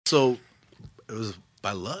So it was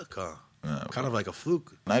by luck, huh? Nah, Kind of like a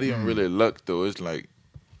fluke. Not even really luck though. It's like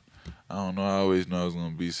I don't know. I always know it was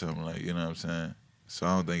gonna be something like you know what I'm saying. So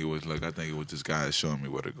I don't think it was luck. I think it was just God showing me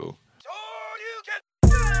where to go.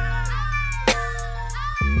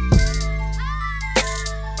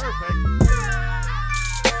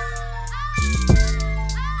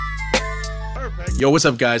 Yo, what's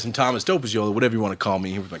up, guys? I'm Thomas Dope as Yola, whatever you want to call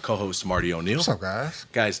me, here with my co-host Marty O'Neill. What's up, guys?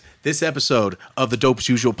 Guys, this episode of the Dope as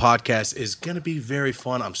Usual podcast is going to be very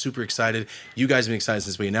fun. I'm super excited. You guys have been excited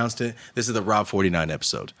since we announced it. This is the Rob49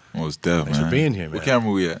 episode. Most definitely. Thanks for being here, man. What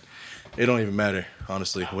camera we at? It don't even matter,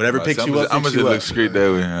 honestly. Whatever picks you up, I'm picks gonna you up. look straight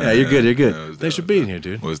that way. Yeah, you're good. You're good. Thanks for being here,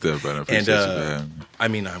 dude. What's that, brother? I appreciate you for having me. I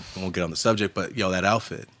mean, I won't get on the subject, but yo, that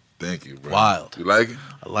outfit. Thank you, bro. Wild. You like it?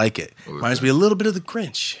 I like it. Reminds me a little bit of the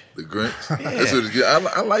Grinch. The Grinch? Yeah. That's what it's good.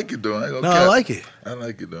 I like it, though. I ain't gonna cap. I like it. I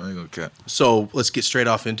like it, though. I ain't gonna cap. So let's get straight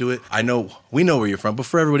off into it. We know where you're from, but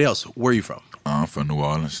for everybody else, where are you from? I'm from New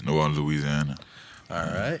Orleans, Louisiana. All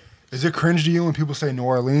right. Is it cringe to you when people say New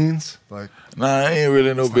Orleans? Like, Nah, ain't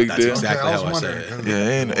really no big That's deal. exactly Okay, I was how I say wondering.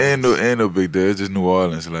 it. Yeah, ain't no big deal. It's just New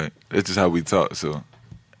Orleans. Like, it's just how we talk. So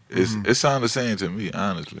it sounds the same to me,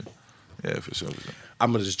 honestly. Yeah, for sure.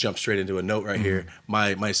 I'm gonna just jump straight into a note right here. My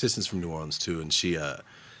assistant's from New Orleans too, and she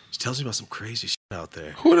tells me about some crazy shit out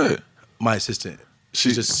there. Who that? My assistant.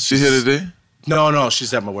 She here today? No,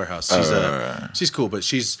 she's at my warehouse. She's right. she's cool, but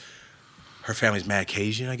her family's mad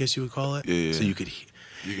Cajun, I guess you would call it. Yeah. So you could.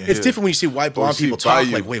 You can It's hear. different when you see white blonde she people talk.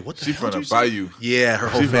 Bayou. Like, wait, what the She hell? from did the you say? Bayou. Yeah, her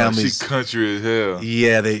whole She family's. country as hell.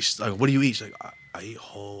 Yeah, she's like, what do you eat? She's like, I eat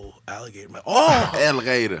whole alligator. I'm like, oh,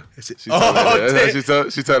 Alligator. Is it- She talk like that. damn.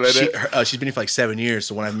 She talk like that. she's been here for like 7 years.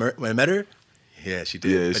 So when I met her, yeah, she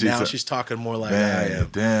did. Yeah, but she now ta- she's talking more like I Man, am.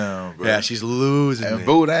 damn, bro. Yeah, she's losing And it.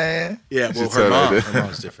 Boudin. Yeah, She well, talk like that. her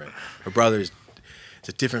mom's different. Her brother's it's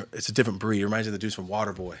a different breed. It reminds me of the dudes from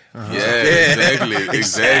Waterboy. Yeah,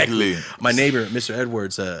 exactly. My neighbor, Mr.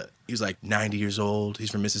 Edwards, he was like 90 years old. He's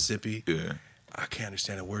from Mississippi. Yeah. I can't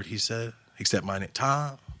understand a word he said except my name,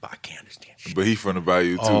 Tom. But I can't understand shit. But he from the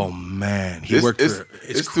Bayou too. Oh man, he It's, worked it's, for.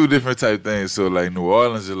 it's two different type things. So like New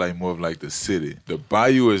Orleans is like more of like the city. The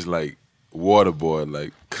Bayou is like Waterboy,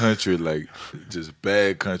 like country, like just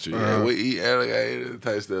bad country. Yeah, we eat alligator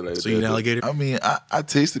type stuff like that. So you eat alligator? I mean, I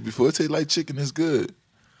tasted before. It tastes like chicken. It's good.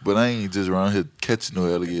 But I ain't just around here catching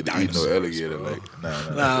no alligator, eating no alligator. bro. Like, nah.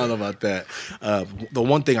 I don't know about that. The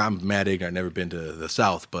one thing I'm mad ignorant. I've never been to the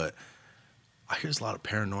South, but I hear there's a lot of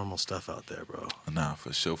paranormal stuff out there, bro. Nah,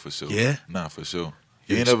 for sure. Yeah? Nah, for sure.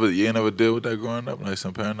 You ain't never deal with that growing up, like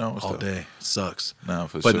some paranormal stuff? All day. It sucks. Nah,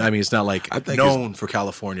 for But sure. I mean, it's not like I think known for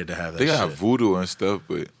California to have that They got shit. voodoo and stuff,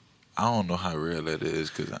 but I don't know how real that is.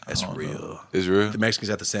 Cause It's I don't real. know. It's real? The Mexicans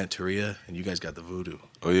got the Santeria, and you guys got the voodoo.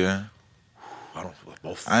 Oh, yeah? I don't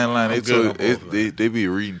both. I ain't lying. I'm They good on told both of them. they be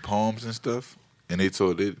reading poems and stuff, and they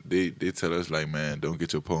tell us like, man, don't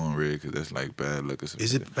get your poem read because that's like bad luck or something.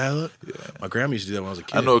 Is it bad luck? Yeah. My grandma used to do that when I was a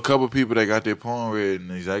kid. I know a couple people that got their poem read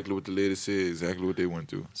and exactly what the lady said, exactly what they went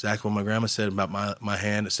through. Exactly what my grandma said about my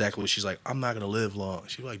hand. Exactly what she's like. I'm not gonna live long.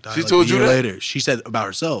 She like died. She like told a you year that? later. She said about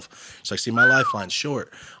herself. She's like, see, my lifeline's short.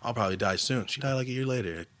 I'll probably die soon. She died like a year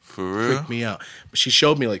later. It For real? freaked me out. But she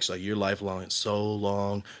showed me like, she's like, your lifeline is so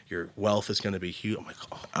long. Your wealth is gonna be huge. I'm like,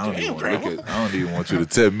 oh, I don't, damn, even grandma. I don't even want you to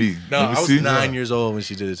tell me. No, Let me I was see. 9 years old when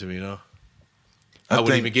she did it to me. You know, I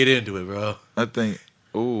wouldn't even get into it, bro. I think,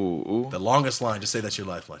 ooh, The longest line. Just say that's your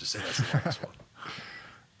lifeline. Just say that's the longest one.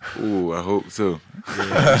 ooh, I hope so.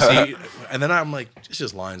 Yeah, you see, and then I'm like, it's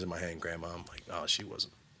just lines in my hand, Grandma. I'm like, oh, she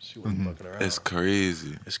wasn't fucking around. It's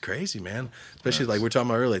crazy. It's crazy, man. Especially like we were talking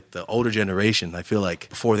about earlier, like the older generation. I feel like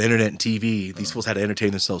before the internet and TV, these fools had to entertain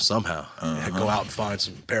themselves somehow. And go out and find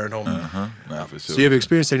some paranormal. Nah, for sure. So you ever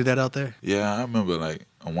experienced any of that out there? Yeah, I remember like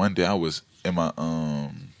one day I was in my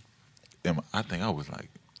I think I was like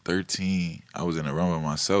 13. I was in a room by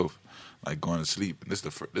myself, like going to sleep. And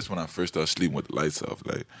this when I first started sleeping with the lights off.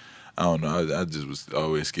 Like I don't know, I just was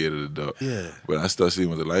always scared of the dark. Yeah. But I started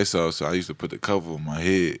sleeping with the lights off, so I used to put the cover on my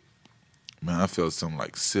head. Man, I felt something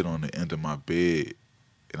like sit on the end of my bed,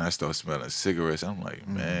 and I started smelling cigarettes. I'm like,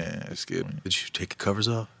 man, it scared me. Did you take the covers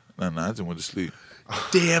off? Nah, I just went to sleep.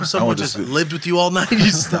 Damn, someone went to just sleep. lived with you all night. You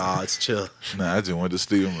just, nah, it's chill. Nah, I just went to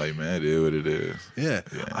sleep. I'm like, man, it is what it is. Yeah.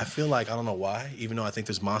 Yeah. I feel like, I don't know why, even though I think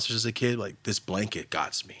there's monsters as a kid, like this blanket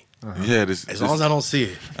got me. Yeah, As long as I don't see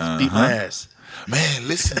it, just beat my ass. Man,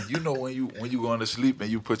 listen, you know when you going to sleep and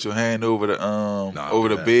you put your hand over the Nah, over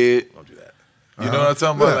the don't do that. bed, Don't do that. you know what I'm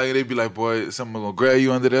talking about? Yeah. Like they be like, boy, something gonna grab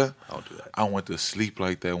you under there. I don't do that. I went to sleep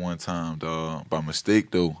like that one time, dog, by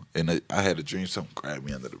mistake though, and I had a dream something grabbed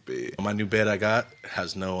me under the bed. My new bed I got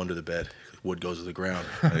has no under the bed. wood goes to the ground.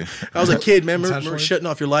 I was a kid, man. Remember shutting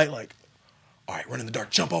off your light, like, all right, run in the dark,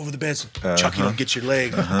 jump over the bed, so Chucky don't get your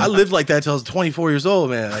leg. I lived like that till I was 24 years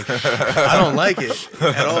old, man. Like, I don't like it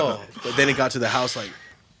at all. But then it got to the house, like,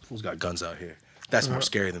 who's got guns out here? That's more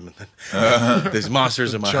scary than there's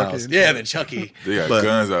monsters in my house. Yeah, than Chucky. They got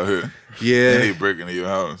guns out here. Yeah, they breaking into your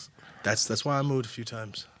house. That's why I moved a few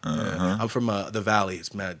times. Yeah. I'm from the Valley.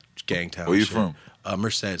 It's mad gang town. Where you from?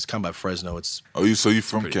 Merced. It's kind of by Fresno. It's so you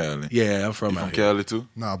from Cali? Yeah, I'm from. You from Cali too?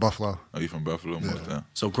 No, Buffalo. Oh, you from Buffalo? Yeah.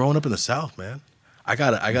 So growing up in the South, man, I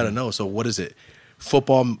gotta know. So what is it?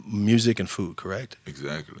 Football, music, and food, correct?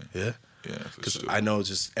 Exactly. Yeah. Yeah, because I know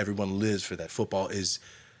just everyone lives for that. Football is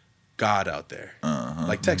God out there,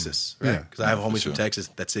 like Texas, right? Because I have homies from Texas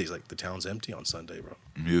that say like the town's empty on Sunday, bro.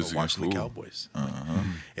 Music, watching the Cowboys.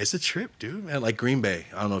 It's a trip, dude. Man, like Green Bay.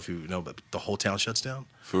 I don't know if you know, but the whole town shuts down.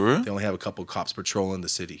 For real? They only have a couple cops patrolling the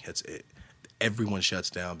city. That's it. Everyone shuts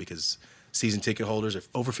down because season ticket holders are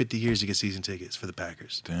over 50 years to get season tickets for the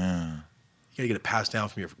Packers. Damn. You gotta get it passed down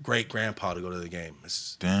from your great grandpa to go to the game.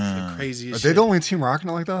 It's Damn. the craziest. Are they the only team rocking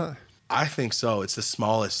it like that? I think so. It's the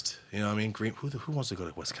smallest. You know what I mean? Green. Who wants to go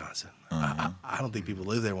to Wisconsin? I don't think people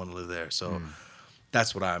live there want to live there. So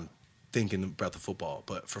that's what I'm thinking about the football.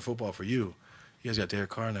 But for football, for you guys got Derek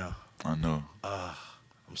Carr now. I know.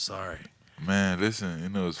 I'm sorry. Man, listen, you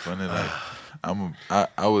know it's funny. Like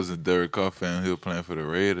I was a Derek Carr fan. He was playing for the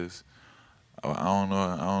Raiders. I don't know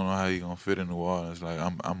how he gonna fit in New Orleans. Like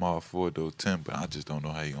I'm all for it though, 10, but I just don't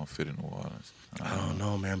know how he gonna fit in New Orleans. I don't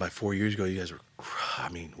know, man. By 4 years ago, you guys were,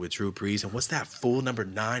 with Drew Brees and what's that fool number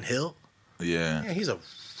 9 Hill? Yeah, he's a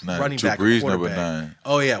running Drew back. Brees number 9.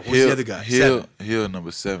 Oh yeah, what's the other guy? Hill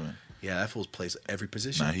number 7. Yeah, that fool plays every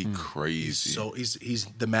position. Nah, he crazy. He's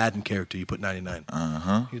the Madden character. You put 99.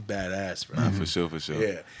 He's badass, bro. Nah, for sure.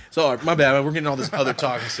 Yeah. So my bad, man. We're getting all this other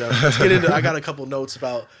talk and stuff. Let's get into. I got a couple notes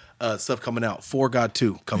about stuff coming out. For God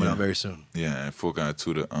 2 coming out very soon. Yeah, and For God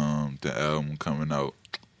 2, the album coming out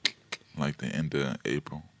like the end of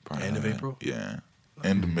April. Probably end of April? Yeah.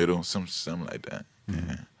 In the middle, something like that.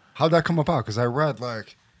 Yeah. How'd that come about? Because I read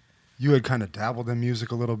like you had kind of dabbled in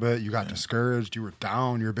music a little bit. You got discouraged. You were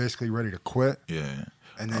down. You were basically ready to quit. Yeah.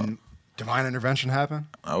 And then divine intervention happened?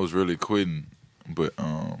 I was really quitting, but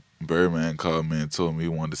Birdman called me and told me he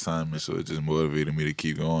wanted to sign me, so it just motivated me to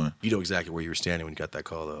keep going. You know exactly where you were standing when you got that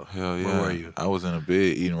call, though. Hell yeah. Where were you? I was in a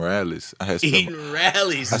bed eating rallies. I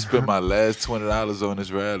spent my last $20 on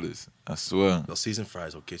this rallies. I swear. Those seasoned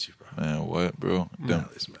fries will get you, bro. Man, what, bro?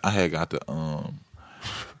 I had got the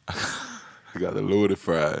I got the loaded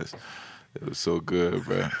fries. It was so good,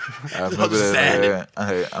 bro. I remember that.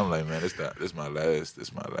 I'm like, man, this my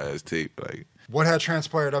last tape. Like, what had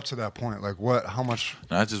transpired up to that point? Like, how much?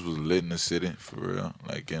 I just was lit in the city, for real.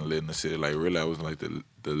 Like, getting lit in the city. Like, really, I was like the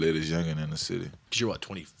latest youngin' in the city. Because you're what,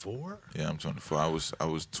 24? Yeah, I'm 24. I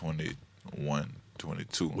was 21,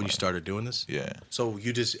 22. When you started doing this? Yeah. So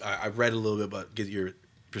you just, I read a little bit about, get your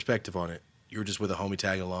perspective on it. You were just with a homie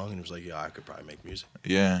tagging along and it was like, yeah, I could probably make music.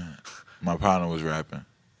 Yeah. My partner was rapping.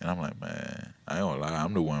 And I'm like, man, I ain't gonna lie,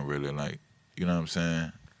 I'm the one really, like, you know what I'm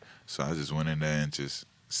saying? So I just went in there and just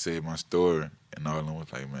said my story, and all of them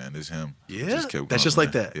was like, man, this him. Yeah? Just kept That's going, just man.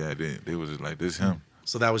 like that? Yeah, they was just like, this him.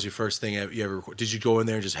 So that was your first thing you ever recorded? Did you go in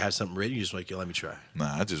there and just have something written? You just like, yeah, let me try?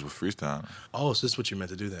 Nah, I just was freestyling. Oh, so this is what you meant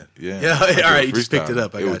to do then? Yeah. Yeah, all right, you just picked it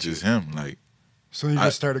up. It was just him, like. So you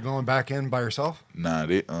just started going back in by yourself? Nah,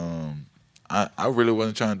 I really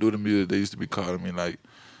wasn't trying to do the music. They used to be calling me like,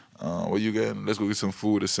 where you getting? Let's go get some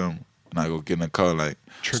food or something. And I go get in the car like,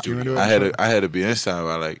 trick you into it. I had to be inside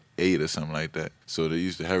by like 8 or something like that. So they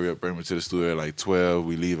used to hurry up, bring me to the studio at like 12.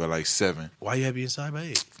 We leave at like 7. Why you had to be inside by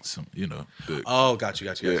 8? Some, you know. Oh, got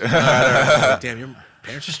you. Yeah. All right. Damn, your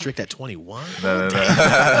parents are strict at 21? No.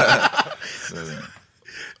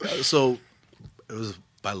 So it was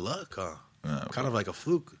by luck, huh? Nah, kind of like a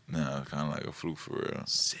fluke. Nah, kind of like a fluke for real.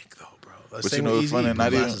 Sick though, bro. But you know, it's funny.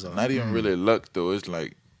 Not even really luck though. It's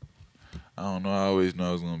like, I don't know. I always knew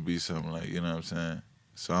I was gonna be something, like, you know what I'm saying.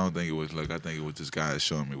 So I don't think it was luck. I think it was just God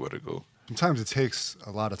showing me where to go. Sometimes it takes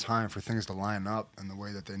a lot of time for things to line up in the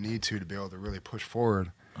way that they need to be able to really push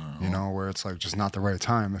forward. You know, where it's like just not the right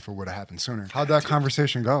time if it would have happened sooner. How'd that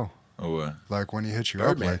conversation go? Oh, what? Like when he hit you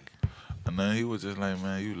Birdman. up, like. And then he was just like,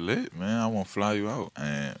 man, you lit, man. I want to fly you out.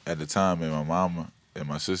 And at the time, me and my mama and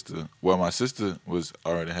my sister, well, my sister was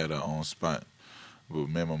already had her own spot. But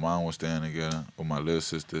me and my mom was staying together with my little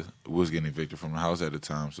sister, who was getting evicted from the house at the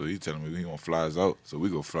time. So he telling me he want to fly us out. So we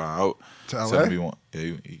go fly out. To L.A.?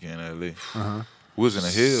 He came to L.A. We was in the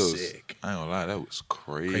hills. Sick. I ain't gonna lie, that was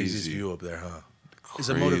crazy. Craziest view up there, huh? It's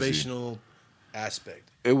a Crazy. motivational aspect.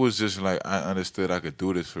 It was just like I understood I could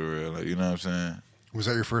do this for real. Like, you know what I'm saying? Was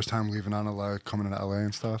that your first time leaving out of like coming to LA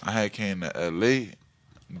and stuff? I had came to LA.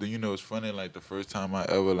 Then you know it's funny, like the first time I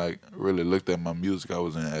ever like really looked at my music, I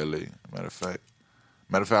was in LA. Matter of fact,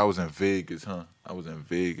 I was in Vegas, I was in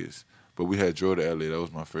Vegas. But we had drove to LA. That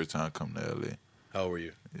was my first time coming to LA. How old were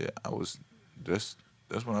you? Yeah, I was that's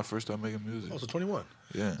when I first started making music. Oh, so 21.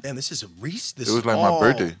 Yeah. Damn, this is a Reese. It was like my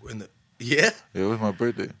birthday. Yeah? Yeah, it was my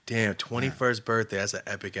birthday. Damn, 21st birthday. That's an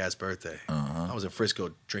epic-ass birthday. I was in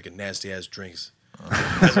Frisco drinking nasty-ass drinks.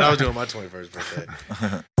 That's what I was doing my 21st birthday.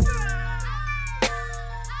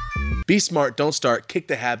 Be smart, don't start, kick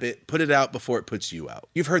the habit, put it out before it puts you out.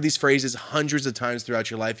 You've heard these phrases hundreds of times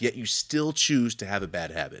throughout your life, yet you still choose to have a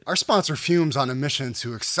bad habit. Our sponsor Fume's on a mission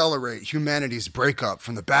to accelerate humanity's breakup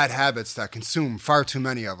from the bad habits that consume far too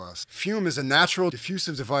many of us. Fume is a natural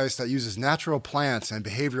diffusive device that uses natural plants and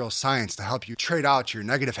behavioral science to help you trade out your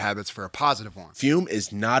negative habits for a positive one. Fume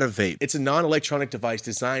is not a vape. It's a non-electronic device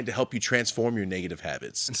designed to help you transform your negative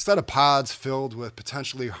habits. Instead of pods filled with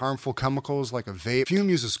potentially harmful chemicals like a vape, Fume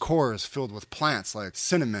uses cores filled with plants like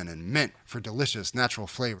cinnamon and mint for delicious natural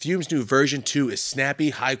flavor. Fume's new version 2 is snappy,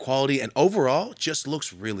 high quality, and overall just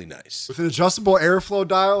looks really nice. With an adjustable airflow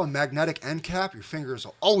dial and magnetic end cap, your fingers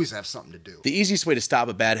will always have something to do. The easiest way to stop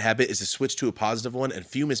a bad habit is to switch to a positive one, and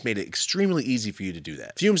Fume has made it extremely easy for you to do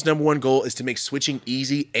that. Fume's #1 goal is to make switching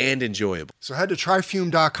easy and enjoyable. So head to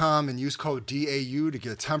tryfume.com and use code DAU to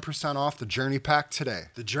get 10% off the Journey Pack today.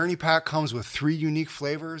 The Journey Pack comes with 3 unique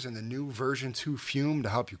flavors and the new version 2 Fume to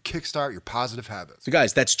help you kickstart your positive habits. So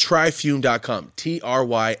guys, that's tryfume.com,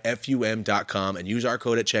 TRYFUM.com, and use our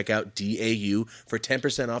code at checkout, DAU, for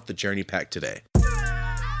 10% off the Journey Pack today.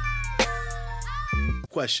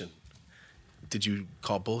 Question. Did you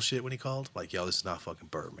call bullshit when he called? Like, yo, this is not fucking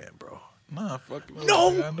Birdman, bro. Nah, fuck it. No!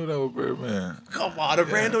 I knew that was Birdman. Come on, a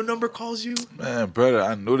random number calls you? Man, brother,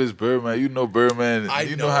 I know this Birdman. You know Birdman.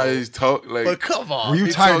 You know how he's talk. Like, but come on. Were you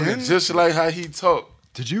he tied in? just like how he talk.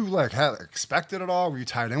 Did you like expect it at all? Were you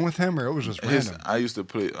tied in with him, or it was just random? I used to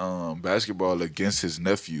play basketball against his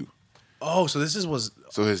nephew. Oh, so this was...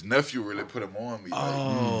 So his nephew really put him on me.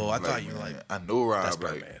 Oh, like, I thought you were like... I know Rob, that's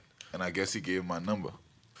like, Birdman. and I guess he gave him my number.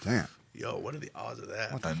 Damn. Yo, what are the odds of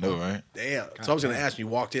that? I know, right? Damn. So I was going to ask you,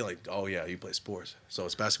 walked in like, oh, yeah, you play sports. So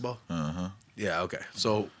it's basketball? Uh-huh. Yeah, okay.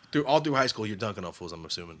 So all through high school, you're dunking on fools, I'm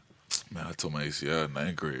assuming. Man, I told my ACL in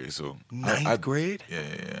 9th grade. So Ninth grade?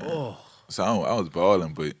 Yeah. Oh. So I was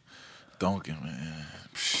balling, but dunking, man.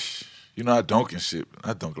 Psh, you know, I dunk and shit.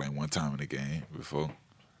 I dunked like one time in the game before.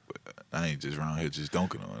 But I ain't just around here just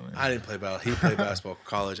dunking on it. I didn't play basketball. He played basketball in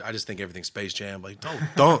college. I just think everything's Space Jam. Like, don't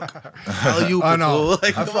dunk. Hell you, I know.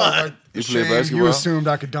 Like, come on. Like You play basketball? You assumed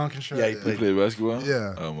I could dunk and shit. Yeah, You play basketball?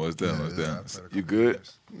 Yeah. Oh, most down. Yeah, You good?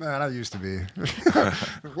 Man, I used to be.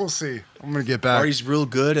 We'll see. I'm gonna get back. Or he's real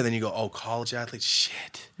good, and then you go, oh, college athlete?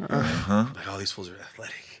 Shit. Like, all these fools are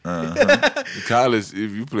athletic. In college,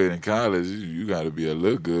 if you played in college, you got to be a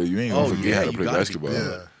little good. You ain't gonna forget how to play basketball.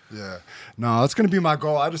 Yeah. No, that's going to be my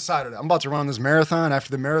goal. I decided I'm about to run this marathon.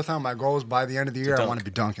 After the marathon, my goal is by the end of the year, I want to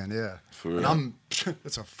be dunking. Yeah. For real. And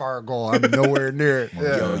it's a far goal. I'm nowhere near it.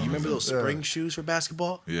 Yeah. Yo, you remember those spring shoes for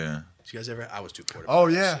basketball? Yeah. Did you guys ever? I was too poor. Oh,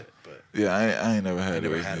 yeah. Shit, but Yeah, I ain't never had I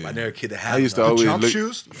never those. had them. Yeah. I never had a kid that had I used to them. always jump look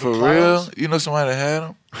shoes? for The real. clouds? You know somebody that had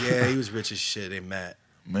them? Yeah, he was rich as shit. They Matt.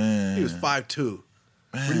 Man, He was 5'2".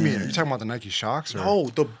 What do you mean? Are you talking about the Nike Shocks? Or? No,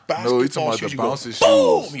 the basketball No, you talking about shoes. the You go, bouncy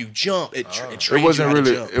boom, shoes. you jump. It trains you It how to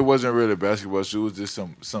jump. wasn't really basketball shoes. It was just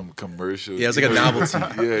some commercial. Yeah, it was like a novelty.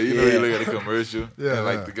 Yeah, you know, you look at the commercial. Yeah, and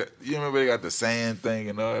like yeah. you remember they got the sand thing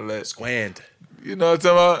and all that. Squand. You know what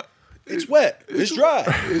I'm talking about? It's wet. It's dry.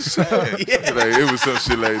 It's sand. Yeah. Like, it was some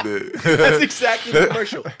shit like that. That's exactly the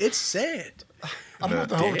commercial. It's sand. I don't know what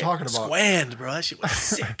the hell we're talking about. Squand, bro. That shit was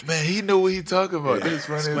sick. Man, he know what he talking about. Yeah. This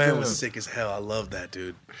funny as Squand hell. was sick as hell. I love that,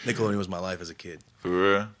 dude. Nickelodeon was my life as a kid. For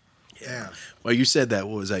real? Yeah. Well, you said that.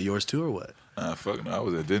 What was that? Yours too, or what? Nah, fuck no. I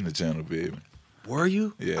was at Disney Channel, baby. Were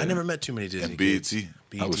you? Yeah. I never met too many Disney And kids.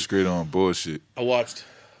 BET. I was straight on bullshit. I watched.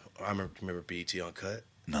 I remember BET Uncut.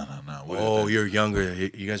 No. Oh, you're younger.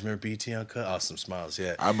 You guys remember BET Uncut? Oh, some smiles,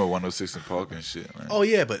 yeah. I'm a 106 and Park and shit, man. Oh,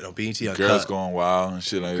 yeah, but no, BET Uncut. Girls Going Wild and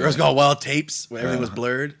shit like Girls that. Gone Wild tapes where everything was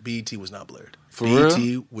blurred. BET was not blurred. For BET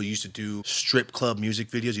real? we used to do strip club music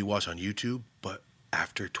videos you watch on YouTube, but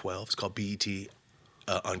after 12, it's called BET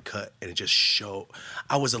Uncut, and it just showed.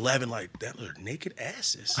 I was 11, like, that was naked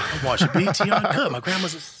asses. I'm watching BET Uncut. My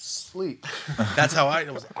grandma's asleep. That's how I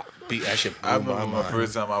was. That shit blew I remember my my mind.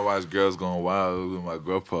 first time I watched Girls Going Wild with my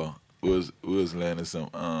grandpa. We was landing some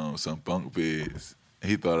bunk beds.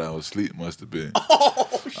 He thought I was asleep, must have been.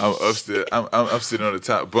 Oh, I'm upstairs. I'm sitting on the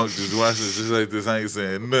top bunk just watching it just like this. I ain't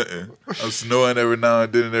saying nothing. I'm snoring every now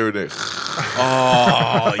and then and everything.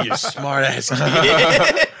 Oh, you smart ass kid.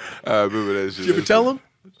 I remember that shit. Did you ever tell him?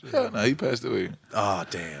 Yeah, no, he passed away. Oh,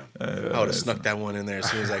 damn. I would have snuck that one in there as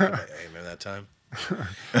soon as I could. Hey, remember that time?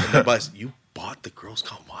 But you bought the Girls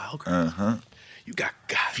Gone Wild, girl? Uh-huh. You got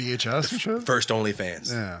VHS and shit? first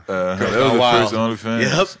OnlyFans. Yeah. That was the first OnlyFans.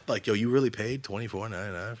 Yep. Like, yo, you really paid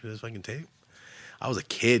 $24.99 for this fucking tape? I was a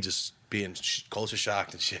kid just being culture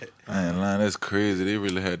shocked and shit. I ain't lying. That's crazy. They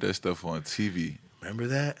really had that stuff on TV. Remember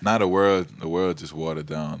that? Not the world. The world just watered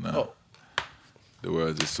down now. Oh. The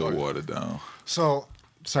world just so watered down. So,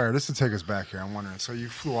 sorry, this to take us back here. I'm wondering. So you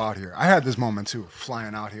flew out here. I had this moment too,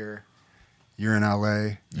 flying out here. You're in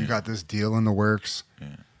LA. You got this deal in the works. Yeah.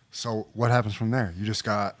 So what happens from there? You just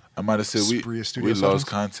got. I might have said we lost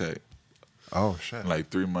contact. Oh shit! Like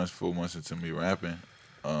 3 months, 4 months into me rapping,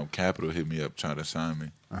 Capital hit me up trying to sign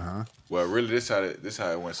me. Well, really, this how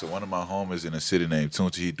it went. So one of my homies in a city named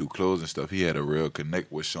Tunchi, he do clothes and stuff. He had a real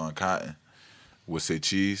connect with Sean Cotton, with Say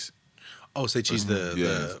Cheese. Oh, Say Cheese, Say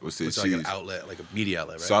like an outlet, like a media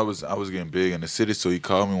outlet, right? So I was getting big in the city. So he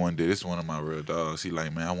called me one day. This is one of my real dogs. He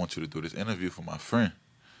like, man, I want you to do this interview for my friend.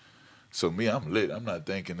 So me, I'm lit. I'm not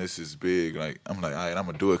thinking this is big. Like, I'm like, all right, I'm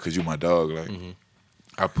going to do it because you my dog. Like,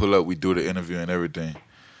 I pull up, we do the interview and everything.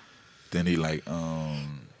 Then he like,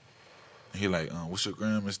 what's your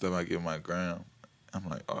gram and stuff? I give my gram. I'm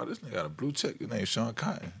like, oh, this nigga got a blue check. His name's Sean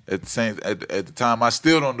Cotton. At the time, I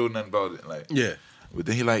still don't do nothing about it. Like, yeah. But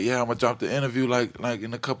then he like, yeah, I'm going to drop the interview like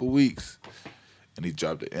in a couple weeks. And he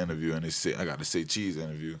dropped the interview and I got to Say Cheese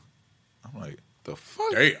interview. I'm like, the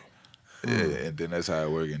fuck? Damn. Yeah, and then that's how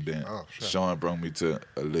it worked. And then Sean brought me to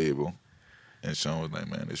a label, and Sean was like,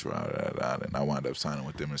 "Man, this route," and I wound up signing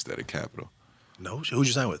with them instead of Capital. No, who'd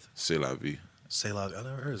you sign with? C'est La Vie. C'est La Vie. I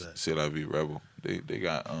never heard of that. C'est La Vie Rebel. They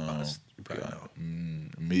got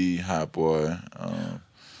me, Hot Boy,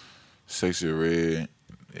 Sexy Red.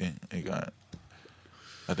 They got.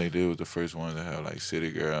 I think they was the first ones that had like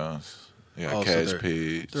City Girls. They got Cash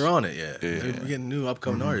Page. They're on it, yeah. They're getting new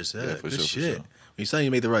upcoming artists. Yeah, for good sure, shit. For sure. When you say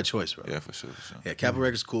you made the right choice, bro. Yeah, for sure. Yeah, Capital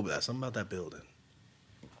Records cool, but that's something about that building.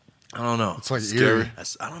 I don't know. It's like scary. eerie.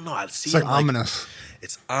 I don't know. I see It's like ominous.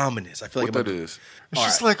 It's ominous. I feel like What that is? It's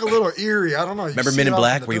just like a little eerie. I don't know. You Remember see Men it in off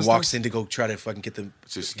Black the where he distance? walks in to go try to fucking get the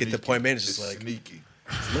appointment? It's just It's like sneaky.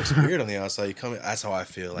 it looks weird on the outside. You come in, that's how I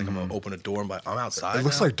feel. Like I'm gonna open a door and I'm outside. It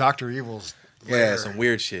looks now. like Dr. Evil's. Yeah, lair. some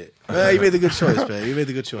weird shit. You made the good choice, man. You made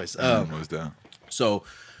the good choice. Almost down. So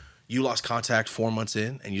you lost contact 4 months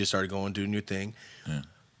in, and you just started going doing your thing. Yeah.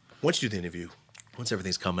 Once you do the interview, once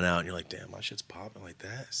everything's coming out, and you're like, damn, my shit's popping like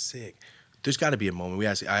that. Sick. There's got to be a moment.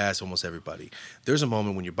 I ask almost everybody. There's a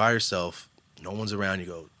moment when you're by yourself, no one's around. You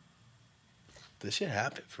go, this shit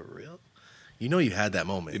happened for real. You know you had that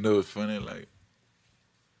moment. You know what's funny? Like,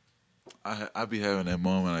 I be having that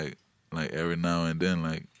moment like every now and then.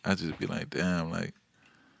 Like, I just be like, damn, like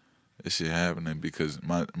this shit happening because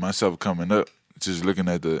myself coming up, just looking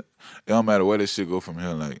at it don't matter where this shit go from here.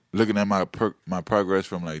 Like looking at my progress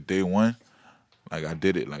from like day one. Like I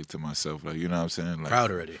did it like to myself. Like, you know what I'm saying? Like,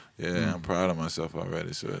 Proud already. Yeah, I'm proud of myself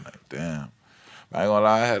already. So like, damn. But I ain't gonna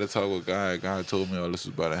lie, I had to talk with God. God told me all this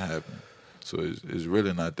was about to happen. So it's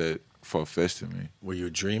really not that far-fetched to me. Were you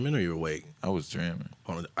dreaming or you were awake? I was dreaming.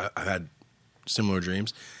 I've had similar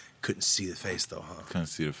dreams. Couldn't see the face though, huh? Couldn't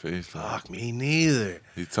see the face. Fuck, me neither.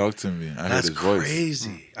 He talked to me. I heard That's his voice.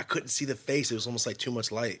 crazy. I couldn't see the face. It was almost like too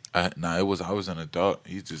much light. I was in the dark.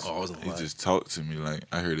 He just talked to me like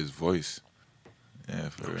I heard his voice. Yeah,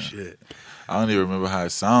 for real. Shit. I don't even remember how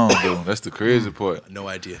it sounded though. That's the crazy part. No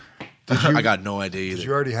idea. I got no idea either. Did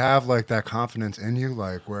you already have like that confidence in you?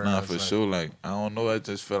 Like where? Nah, for sure. Like I don't know. I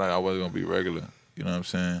just felt like I wasn't gonna be regular. You know what I'm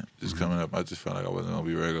saying? Just coming up, I just felt like I wasn't gonna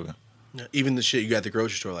be regular. Yeah, even the shit you got at the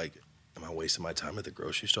grocery store, like, am I wasting my time at the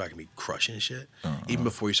grocery store? I can be crushing shit. Even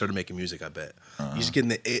before you started making music, I bet. You just getting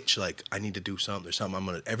the itch, like, I need to do something. There's something I'm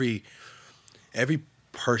gonna. Every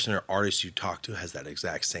person or artist you talk to has that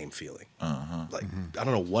exact same feeling. Like, I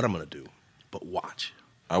don't know what I'm gonna do, but watch.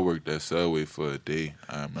 I worked at Subway for a day.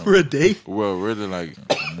 I remember. For a day? Well, really, like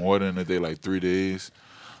more than a day, like 3 days.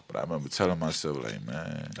 But I remember telling myself, like,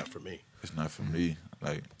 man, Not for me. It's not for me.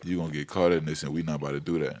 Like, you gonna get caught in this, and we not about to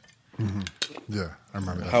do that. Yeah, I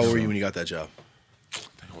remember that. How old were you when you got that job? I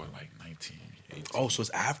think I was like 19, 18. Oh, so it's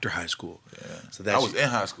after high school. Yeah. So I was in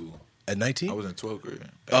high school. At 19? I was in 12th grade.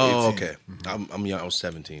 Oh, 18. okay. I'm young. I was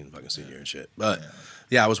 17, fucking senior and shit. But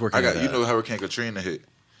yeah, I was working. You know, Hurricane Katrina hit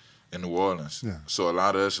in New Orleans. Yeah. So a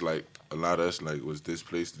lot of us was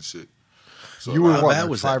displaced and shit. So You were how what, bad like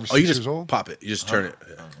was 5 that? or 6 you just years old? pop it. You just turn it.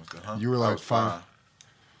 You were I like was 5.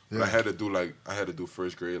 But I had to do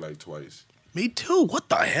first grade like twice. Me too. What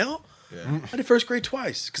the hell? Yeah. I did first grade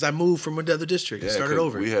twice because I moved from another district and started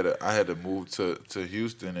over. I had to move to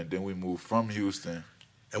Houston, and then we moved from Houston.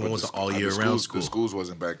 And when was an all year round school? The schools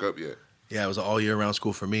wasn't back up yet. Yeah, it was an all year round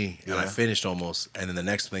school for me, and I finished almost. And then the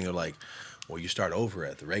next thing they're like, well, you start over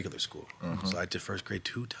at the regular school. So I did first grade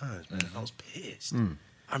 2 times, man. I was pissed.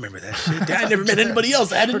 I remember that shit. I never met anybody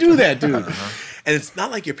else. I had to do that, dude. And it's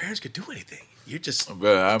not like your parents could do anything. You just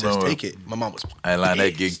take it. My mom was pissed. I ain't like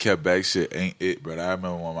that getting kept back shit ain't it, but I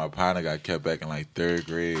remember when my partner got kept back in like 3rd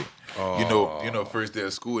grade. Oh. You know, first day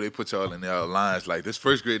of school, they put y'all in their lines like this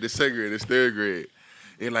 1st grade, this 2nd grade, this 3rd grade.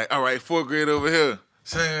 They're like, all right, 4th grade over here.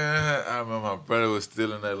 I remember my brother was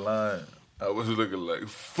still in that line. I was looking like,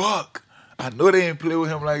 fuck. I know they ain't play with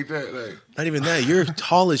him like that. Like, not even that. You're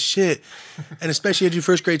tall as shit. And especially you do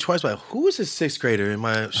first grade twice. Like, who is this 6th grader in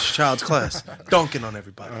my child's class? Dunking on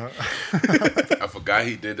everybody. I forgot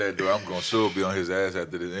he did that, though. I'm going to sure be on his ass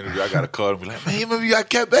after this interview. I got to call him and be like, man, you remember you got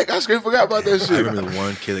kept back? I straight forgot about that shit. I remember the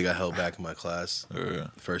one kid that got held back in my class. The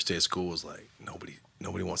first day of school was like, nobody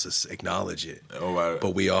wants to acknowledge it. Oh, right.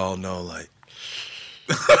 But we all know, like,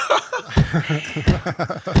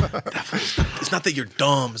 it's not that you're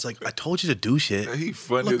dumb. It's like, I told you to do shit. He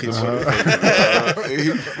funny. Look at you. He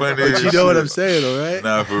funny. But you know what I'm saying, though, right?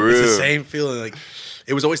 Nah, for real. It's the same feeling. Like,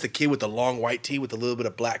 it was always the kid with the long white tee with a little bit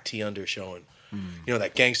of black tee under showing. You know,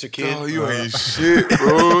 that gangster kid? Oh, you ain't shit, bro.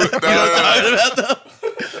 You know what I'm talking about, though?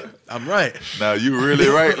 I'm right. Now, you really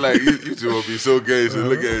right. Like, you two will be so gay to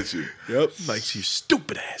look at you. Yep. Like, you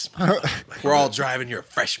stupid ass. Like, we're all driving. You're a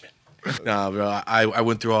freshman. Nah, bro. I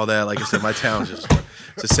went through all that. Like I said, my town's just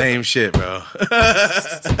it's the same shit, bro. You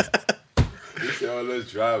say, oh,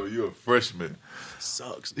 let's drive. You a freshman.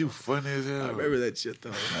 Sucks. You funny as hell. I remember that shit, though.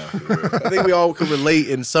 I think we all could relate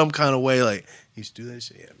in some kind of way. Like, you used to do that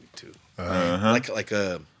shit? Yeah, me too. Like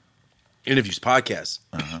interviews, podcasts.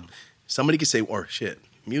 Somebody could say, or shit,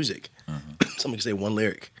 music. Somebody could say one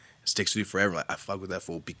lyric. Sticks with you forever. Like, I fuck with that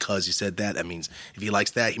fool because he said that. That means if he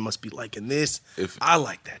likes that, he must be liking this. I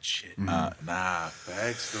like that shit. Nah,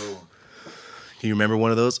 facts though. Can you remember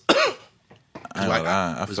one of those?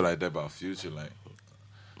 I feel like that about Future. Like,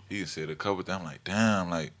 he can say the cover thing. I'm like,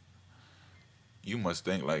 damn, like, you must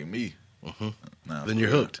think like me. Nah, then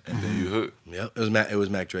you're hooked. And then you hooked. Yep. It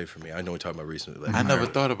was Mac Dre for me. I know we're talking about recently. Like, I never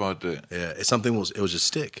thought about that. Yeah, it's something. It was just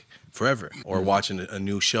stick forever. Or watching a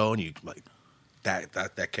new show and you like.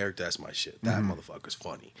 That character, that's my shit. That motherfucker's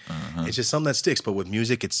funny. It's just something that sticks. But with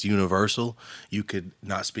music, it's universal. You could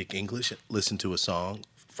not speak English, listen to a song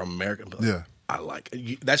from America. But I like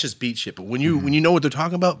it. That's just beat shit. But when you know what they're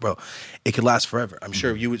talking about, bro, it could last forever. I'm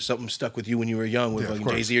sure if something stuck with you when you were young with like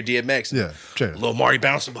Jay-Z or DMX. Yeah, little Marty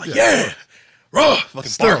bouncing like, raw,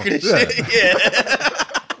 fucking barking and shit. Yeah.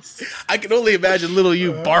 I can only imagine little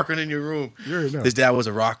you barking in your room. His dad was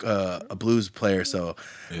a blues player, so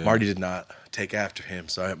Marty did not take after him.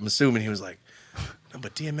 So I'm assuming he was like, no,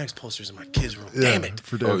 but DMX posters in my kids' room. Damn it.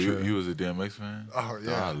 You was a DMX fan? Oh,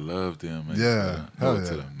 yeah. I love DMX. Yeah.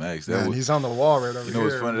 To the max. He's on the wall right over here. You know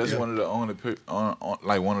what's funny? That's one of the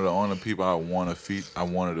only people I wanted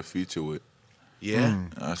to feature with. Yeah,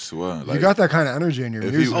 I swear. Like, you got that kind of energy in your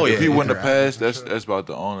music. If he wouldn't have passed, that's about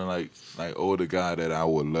the only like older guy that I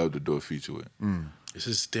would love to do a feature with. It's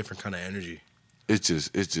just a different kind of energy. It's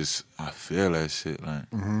just I feel that shit. Like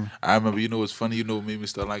I remember, you know what's funny? You know what made me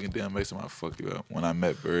start liking DMX? I fuck you up. When I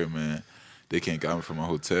met Birdman, they came got me from a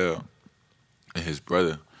hotel, and his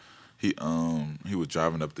brother, he was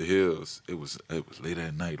driving up the hills. It was late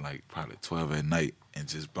at night, like probably 12 at night. And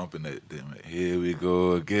just bumping that, like, here we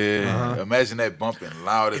go again. Imagine that bumping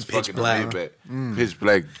loud as fucking Maybach. Pitch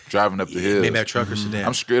black driving up the hill. Maybach truck or sedan?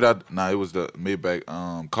 I'm straight out. Nah, it was the Maybach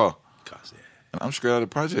car. And I'm straight out of the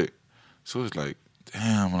project. So it's like,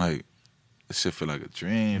 damn, like, this shit feel like a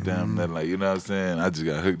dream. Damn, that, like, you know what I'm saying? I just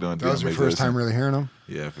got hooked on That was your first time really hearing him?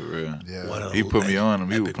 Yeah, for real. Yeah. He put me on him.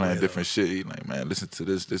 He was playing different shit. He like, man, listen to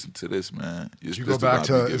this, man. Did you go back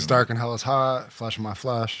to It's Dark and Hell is Hot, Flash of My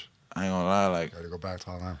Flash? I ain't gonna lie, like, gotta go back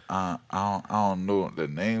to all them. I don't know the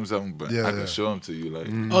names of them, but I can show them to you. Like,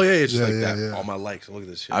 oh yeah, it's just like that. Yeah. All my likes. Look at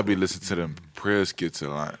this shit. I be listening to them prayer skits a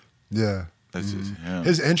lot. Yeah, that's just him.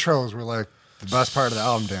 His intros were like the best part of the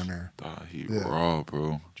album, damn near. He raw,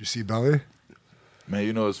 bro. Did you see Belly? Man,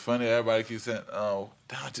 you know it's funny. Everybody keeps saying, "Oh,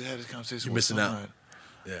 I just had this conversation." You're missing out.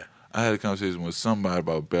 Yeah, I had a conversation with somebody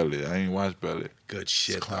about Belly. I ain't watched Belly. Good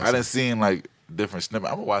shit. I done seen like different snippet.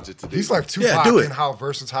 I'm gonna watch it today. He's like Tupac in how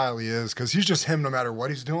versatile he is, because he's just him no matter what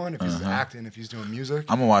he's doing. If he's acting, if he's doing music.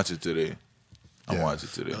 I'm gonna watch it today. Watch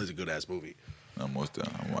it today. That was a good ass movie. I'm almost done.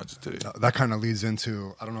 I'm watching it today. That kind of leads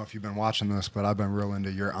into, I don't know if you've been watching this, but I've been real into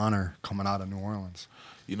Your Honor coming out of New Orleans.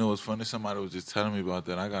 You know what's funny? Somebody was just telling me about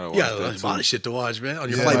that. I gotta watch Yeah, that there's a lot of shit to watch, man. On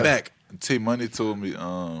your Yeah. flight back. T Money told me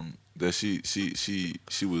that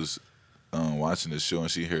she was watching the show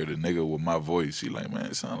and she heard a nigga with my voice. She like, man,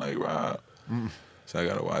 it sound like Rob. So I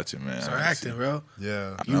gotta watch it, man. Start acting, bro.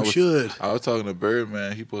 Yeah. You should. I was talking to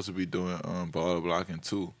Birdman. He supposed to be doing baller blocking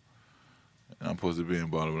too. And I'm supposed to be in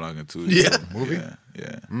baller blocking too. Yeah. Movie?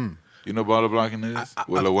 Yeah. You know baller blocking is?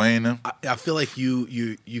 With Lil Wayne them? I feel like you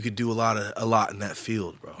could do a lot in that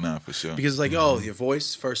field, bro. Nah, for sure. Because like, oh, your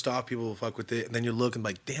voice, first off, people will fuck with it, and then you're looking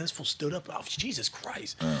like, damn, this fool stood up. Oh, Jesus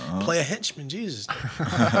Christ. Play a henchman, Jesus.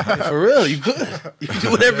 For real, you could. You can do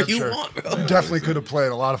whatever you want, bro. You definitely could have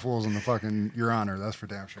played a lot of fools in the fucking Your Honor. That's for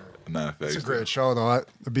damn sure. Nah, It's a great show, though.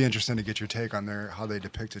 It'd be interesting to get your take on how they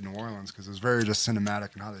depicted New Orleans, because it was very just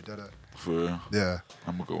cinematic in how they did it. For real? Yeah.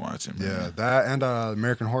 I'm gonna go watch it, man. Yeah, that and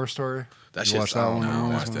American Horror Story. That You shit's watch that one? I don't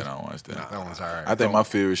One? watch that. I don't watch that. That one's all right. I think my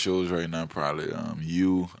favorite shows right now probably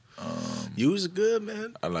You. You was good,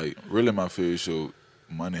 man. I like really my favorite show,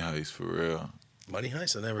 Money Heist for real. Money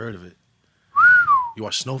Heist? I never heard of it. You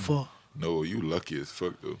watch Snowfall? No, you lucky as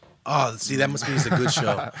fuck though. Oh, see, that must mean it's a good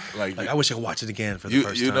show. Like I wish I could watch it again for the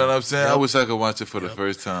first time. You know what I'm saying? Yep. I wish I could watch it for the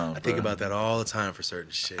first time. I think about that all the time for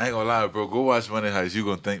certain shit. I ain't gonna lie, bro. Go watch Money Heist. You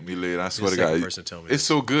gonna thank me later. I swear to second God. person told me It's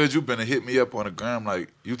that. so good. You been to hit me up on the gram like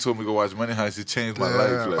you told me to go watch Money Heist. It changed my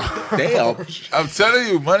life. Like, Damn. I'm telling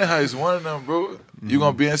you, Money Heist one of them, bro. You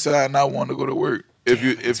gonna be inside and not want to go to work. If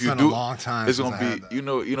you been do, a long time it's since gonna I had be.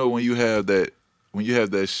 that. You know when you have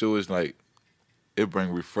that show, it's like it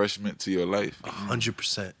bring refreshment to your life.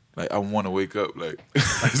 100%. Like I want to wake up like.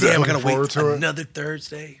 Damn, I gotta forward wait to it? another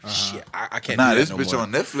Thursday. Shit, I can't Nah, do that this no bitch more.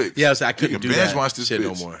 on Netflix. Yeah, I You couldn't can do binge that watch this shit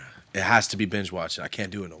bitch. no more. It has to be binge watching. I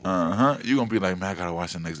can't do it no more. You gonna be like, man, I gotta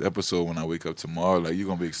watch the next episode when I wake up tomorrow. Like you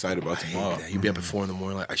gonna be excited about tomorrow. Yeah, you be up at 4 a.m.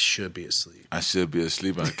 like I should be asleep. I should be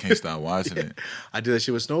asleep, but I can't stop watching it. I did that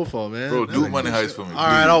shit with Snowfall, man. Bro, That do was Money good Heist shit. for me. All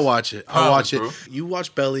right, I'll watch it. I'll watch bro. it. You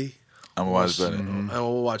watch Belly. I'm gonna watch that. And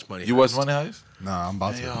we'll watch Money. You watch Money Heist? Nah, I'm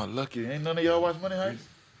about Man, to. y'all lucky. Ain't none of y'all watch Money Heist?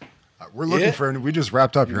 We're looking Yeah. for. We just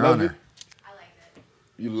wrapped up Your loved Honor. I liked it.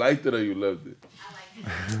 You liked it or you loved it? I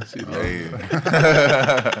liked it. See,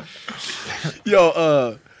 lame.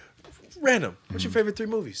 Yo, random. What's your favorite 3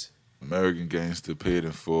 movies? American Gangster, Paid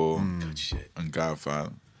in Full, Good shit. and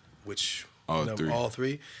Godfather. Which All no, 3. All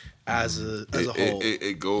 3 as a whole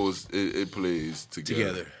It goes. It plays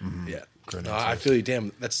together. Yeah. Great No, I feel you.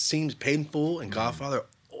 Damn, that seems painful. And Godfather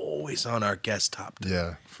always on our guest top 10.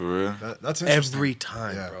 Yeah, For real. that's interesting. Every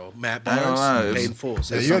time, Yeah. bro. Matt I ain't gonna lie, Barnes, it's- paid in full. Yeah,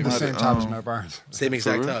 Same, you had the something same like top that, as Matt Barnes. same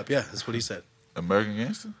exact real? top. Yeah, that's what he said. American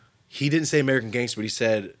Gangster. He didn't say American Gangster, but he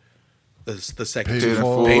said the second Paid two. in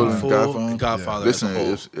Full Paid in and Full, Godfather. and Godfather Listen, as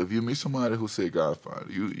a whole. if you meet somebody who say Godfather,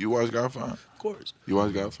 you watch Godfather. Of course. You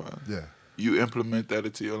watch Godfather. Yeah. You implement that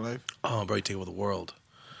into your life. Oh, bro, you take over the world.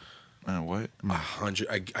 Man, what? 100.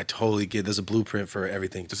 I totally get. There's a blueprint for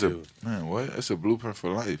everything to It's do. man, what? It's a blueprint for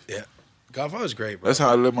life. Yeah. Godfather's great, bro. That's how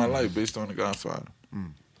I live my life based on the Godfather.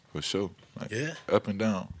 For sure. Like, Yeah. Up and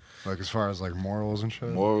down. Like as far as like morals and shit.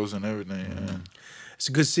 Morals and everything. Yeah. It's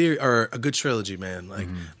a good series or a good trilogy, man. Like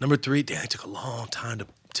number 3, damn, it took a long time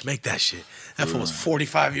to make that shit. That fool was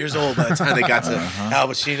 45 years old by the time they got to Al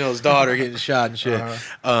Pacino's daughter getting shot and shit.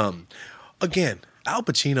 Again, Al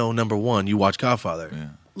Pacino, number 1, you watch Godfather. Yeah.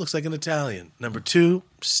 Looks like an Italian. Number 2,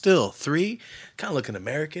 still. 3, kind of looking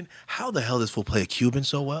American. How the hell does this fool play a Cuban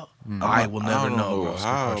so well? I will never don't know, know bro.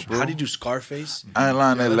 how, bro. How did you do Scarface? I ain't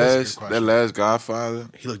lying. Yeah, that that's a good last question. Godfather.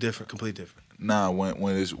 He looked different, completely different. Nah,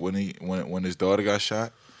 when his daughter got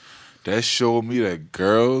shot, that showed me that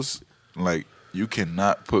girls, like, you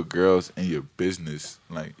cannot put girls in your business.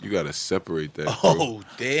 Like, you gotta separate that. Bro. Oh,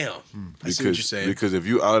 damn. I see what you're saying. Because if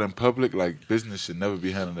you out in public, like, business should never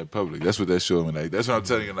be handled in public. That's what that showed me. Like, that's what I'm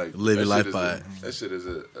telling you. Like, Live your that life shit is by a- it. That shit is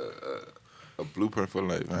a blueprint for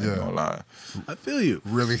life. I ain't Yeah. gonna lie. I feel you.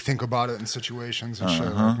 Really think about it in situations and shit.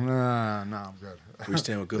 Like, nah, I'm good. We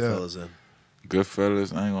stand with Goodfellas then.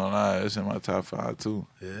 Goodfellas, I ain't gonna lie. It's in my top 5 too.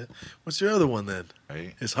 Yeah. What's your other one then?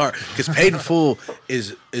 Right? It's hard because Paid in Full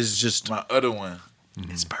is just My other one.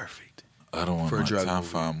 it's perfect. Other one. For a My drug top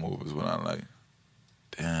movie. 5 movies. What I like.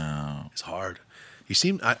 Damn. It's hard. You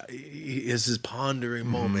seem it's this pondering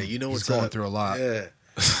moment. You know He's what's going up. through a lot. Yeah.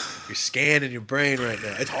 You're scanning your brain right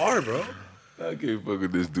now. It's hard, bro. I can't fuck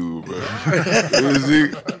with this dude, bro. Is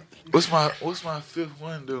he- what's my 5th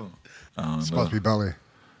one, dude? I don't know. Supposed to be Belly.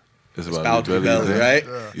 It's About to be Belly, belly, is it?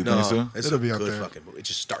 right? You No, think so? it's It'll a be up good there. fucking movie. It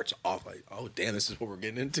just starts off like, oh damn, this is what we're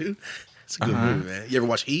getting into. It's a good movie, man. You ever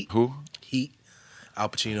watch Heat? Who? Heat. Al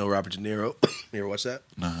Pacino, Robert De Niro. You ever watch that?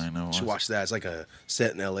 Nah, I know. You should watch that. It's like a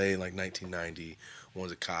set in L.A. in like 1990.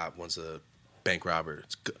 One's a cop, one's a bank robber.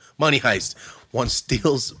 It's Money Heist. One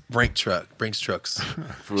steals Brinks trucks.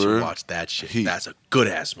 For You should real? watch that shit. Heat. That's a good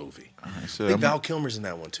ass movie. I I said, think Val Kilmer's in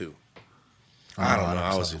that one too. I don't know.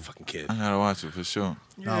 I was a fucking kid. I gotta watch it for sure.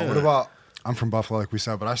 No, what about? I'm from Buffalo, like we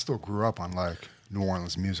said, but I still grew up on like New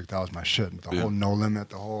Orleans music. That was my shit. The whole No Limit,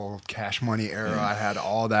 the whole Cash Money era. I had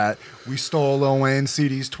all that. We stole Lil Wayne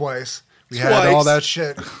CDs twice. We had all that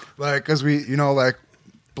shit. Like, cause we, like,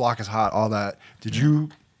 Block is Hot, all that. Did you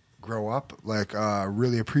grow up like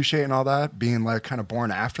really appreciating all that? Being like kind of born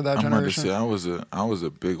after that generation? I'm about to say I was a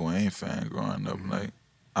big Wayne fan growing up. Like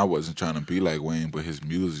I wasn't trying to be like Wayne, but his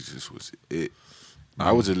music just was it.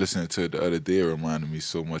 I was just listening to it the other day. It reminded me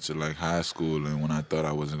so much of like high school and when I thought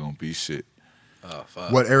I wasn't gonna be shit. Oh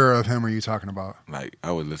fuck. What era of him are you talking about? Like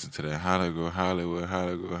I would listen to that Hollywood,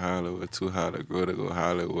 too high to go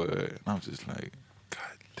Hollywood. And I'm just like, God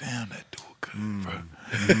damn, that dude good,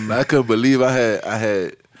 bro. I couldn't believe I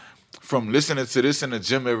had from listening to this in the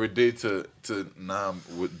gym every day to now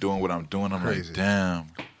I'm doing what I'm doing. I'm Crazy. like, damn.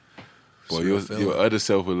 Boy, your other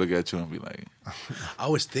self would look at you and be like, I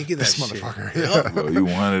was thinking that This shit. motherfucker. Yup. Yeah. bro, you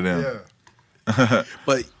one of them. Yeah.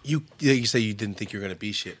 But you say you didn't think you were gonna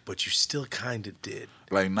be shit, but you still kind of did.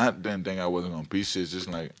 Like, not didn't think I wasn't gonna be shit. Just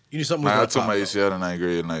like You knew something was like, I gonna took pop my up. ACL in ninth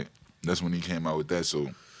grade, and like that's when he came out with that. So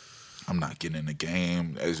I'm not getting in the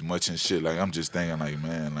game as much and shit. Like I'm just thinking, like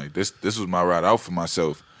man, like this was my route out for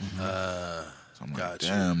myself. So I'm like, Gotcha.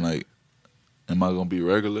 damn, like, am I gonna be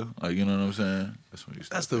regular? Like, you know what I'm saying? That's when you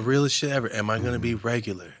start. That's the realest shit ever. Am I gonna be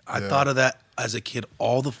regular? I Yeah. thought of that as a kid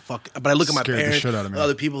all the fuck. But I look at my Scared the parents, shit out of me.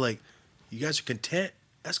 other people, like, you guys are content.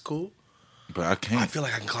 That's cool. But I can't. I feel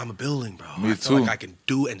like I can climb a building, bro. Me I feel too. like I can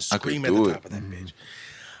do it and I could scream at do the it. top of that bitch.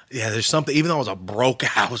 Yeah, there's something. Even though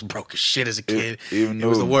I was broke as shit as a kid. even It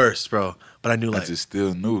was the though- worst, bro. But I knew I like, just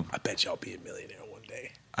still knew. I bet y'all be a millionaire one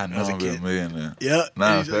day. I know as a I'm a kid. millionaire. Yeah. Nah,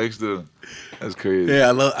 And you just- thanks to that's crazy. Yeah,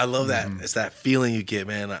 I love that. It's that feeling you get,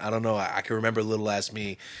 man. I don't know. I can remember little ass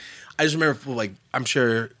me. I just remember, like, I'm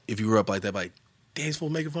sure if you grew up like that, like, Dave's fool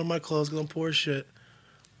making fun of my clothes because I'm poor as shit.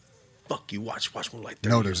 Fuck you, watch when I'm like 30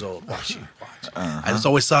 Noted. years old. Watch. I just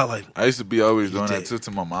always thought, like, I used to be always doing that did. too.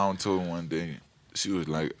 To my mom told me one day, she was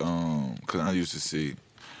like, cause I used to see,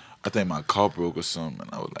 I think my car broke or something, and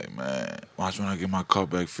I was like, man, watch when I get my car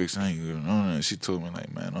back fixed. I ain't gonna know that. She told me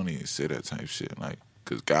like, man, don't even say that type shit, like,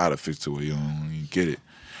 cause God will fix it where you don't even get it.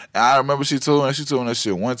 And I remember she told me that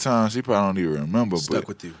shit one time. She probably don't even remember, Stuck but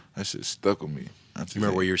with you. that shit stuck with me. You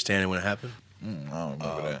remember where you were standing when it happened? I don't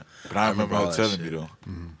remember that, but I remember all her that telling shit. me though.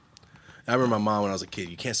 I remember my mom when I was a kid.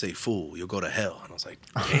 You can't say fool. You'll go to hell. And I was like,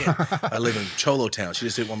 damn. I live in Cholo Town. She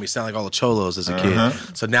just didn't want me to sound like all the cholos as a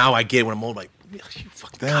kid. So now I get when I'm old, like, you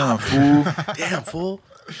fucking Damn cop. fool. Damn fool.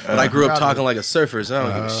 But I grew up talking like a surfer, so I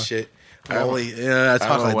don't give a shit. I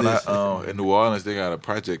talk like when this. in New Orleans, they got a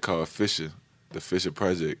project called Fisher, the Fisher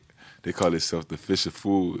Project. They call themselves the Fisher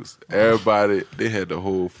Fools. Everybody, they had the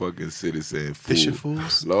whole fucking city saying fool. Fisher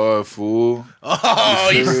Fools? Lord fool. Oh,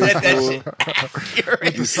 you said that Fool. shit. You're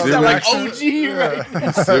right. You sound serious? like OG,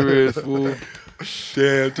 right? Serious fool.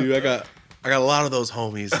 Damn, dude, I got a lot of those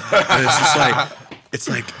homies. And it's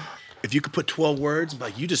like if you could put 12 words,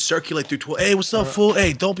 like you just circulate through 12. Hey, what's up, fool?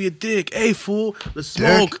 Hey, don't be a dick. Hey, fool, let's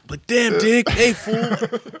smoke. Like, damn, dick. Hey, fool.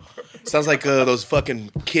 Sounds like those fucking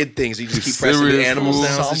kid things. You just keep pressing the Serious animal fool?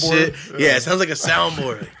 sounds and shit. Yeah, it sounds like a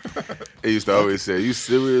soundboard. They used to always say, "You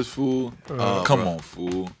serious fool? Come bro. on,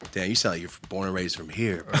 fool." Damn, you sound like you're born and raised from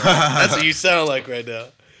here, bro. That's what you sound like right now.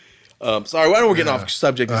 Sorry, why don't we get off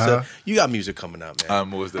subject and stuff? You got music coming out, man.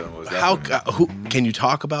 Most How can you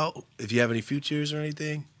talk about if you have any futures or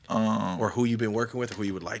anything, or who you've been working with, or who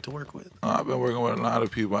you would like to work with? I've been working with a lot of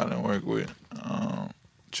people I didn't work with.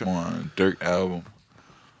 On Dirk album.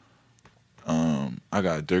 I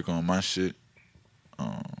got Dirk on my shit.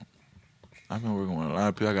 I've been working with a lot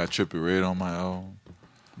of people. I got Trippie Redd on my album.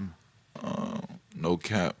 No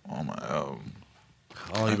Cap on my album.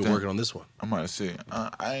 How long have you been working on this one? I'm about to say,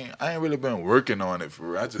 I ain't really been working on it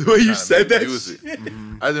for real. I just Well, been you trying to said make that music. shit.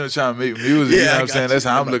 I just been trying to make music. You know I what I'm got saying? you. That's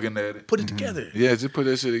how I'm looking at it. Put it together. Yeah, just put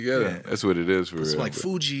that shit together. Yeah. That's what it is for It's real. like but-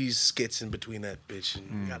 Fuji's skits in between that bitch,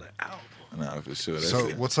 and you got an album. Nah, for sure. That's So,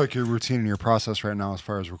 it. what's like your routine and your process right now as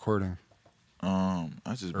far as recording I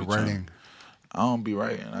just or be writing? trying. I don't be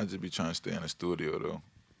writing. I just be trying to stay in the studio though.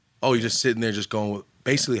 Oh, you're just sitting there, just going with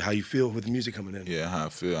basically how you feel with the music coming in. Yeah, how I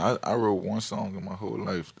feel. I wrote one song in my whole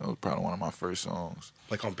life. That was probably one of my first songs.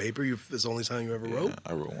 Like on paper, it's the only time you ever Yeah, wrote.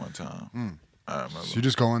 I wrote one time. I remember. So you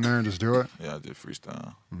just go in there and just do it? Yeah, I did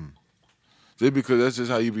freestyle. Just because that's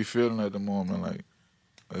just how you be feeling at the moment. Like,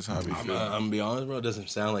 That's how I be feeling. I'm gonna be honest, bro. It doesn't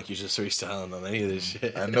sound like you're just freestyling on any of this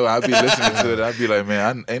shit. I know. I be listening to it. I be like,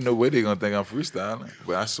 man, ain't no way they gonna think I'm freestyling.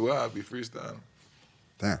 But I swear I be freestyling.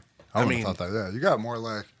 Damn. I wouldn't have thought that. Yeah, you got more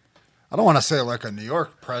like, I don't want to say like a New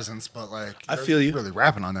York presence, but like, I feel you. Really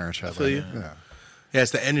rapping on there and shit. I feel you. Yeah. Yeah,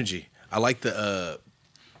 it's the energy. I like the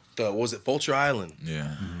what was it, Vulture Island?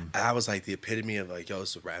 Yeah. I was like the epitome of like, yo,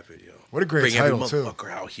 this is a rap video. What a great Bring title, every too.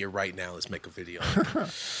 motherfucker out here right now. Let's make a video.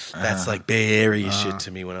 That's like Bay Area shit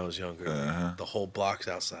to me when I was younger. The whole block's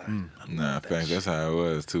outside. Nah, in fact, that's how it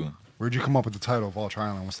was too. Where'd you come up with the title of Vulture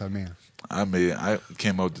Island? What's that mean? I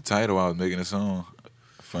came up with the title. I was making a song,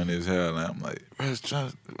 funny as hell, and I'm like,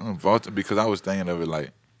 Vulture, because I was thinking of it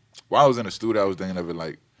like, while I was in the studio, I was thinking of it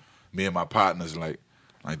like, me and my partners like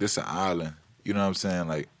this an island. You know what I'm saying?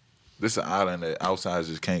 Like, this an island that outsiders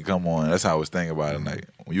just can't come on. That's how I was thinking about it. Like,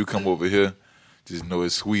 when you come over here, just know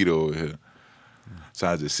it's sweet over here. So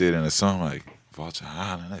I just said in the song, like, Vulture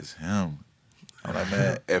Island, that's him. I'm like,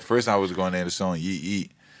 man, at first I was going to name the song Yeet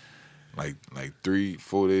Eat. Like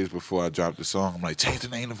 3-4 days before I dropped the song, I'm like, change the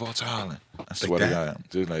name to Vulture Island. I swear to God,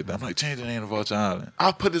 just like that. I'm like, change the name to Vulture Island.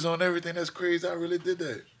 I'll put this on everything. That's crazy. I really did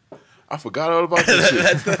that. I forgot all about this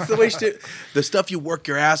shit. That's the way shit. The stuff you work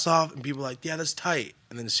your ass off, and people are like, yeah, that's tight.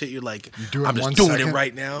 And then the shit you're like, I'm just doing it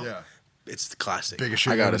right now. Yeah. It's the classic. Biggest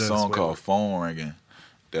shit I got a ever did. song called Phone Ringing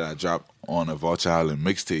that I dropped on a Vulture Island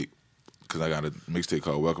mixtape because I got a mixtape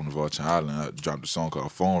called Welcome to Vulture Island. I dropped a song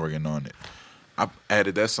called Phone Ringing on it. I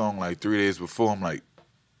added that song like 3 days before. I'm like,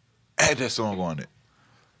 add that song on it.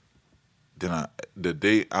 Then the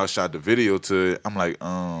day I shot the video to it, I'm like,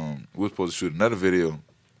 we were supposed to shoot another video.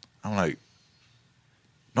 I'm like,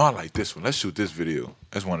 no, I like this one. Let's shoot this video.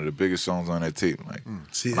 That's one of the biggest songs on that tape. Like,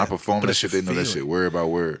 when I perform that shit, they know that shit word by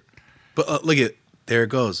word. But look at, there it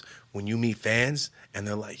goes. When you meet fans and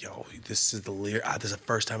they're like, yo, this is the lyric. This is the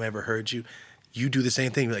first time I ever heard you. You do the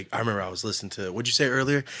same thing. Like, I remember I was listening to, what'd you say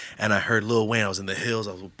earlier? And I heard Lil Wayne. I was in the hills.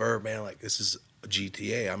 I was with Birdman. Like, this is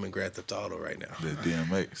GTA. I'm in Grand Theft Auto right now. The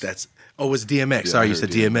DMX. It's DMX. Yeah, Sorry, I you heard said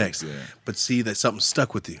DMX. yeah. But see, that something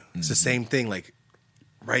stuck with you. It's the same thing. Like,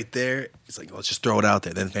 right there, it's like, let's just throw it out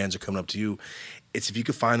there. Then fans are coming up to you. It's if you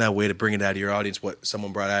could find that way to bring it out of your audience, what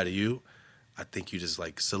someone brought out of you, I think you just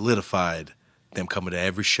like solidified them coming to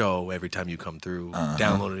every show, every time you come through,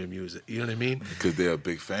 downloading your music. You know what I mean? Because they're a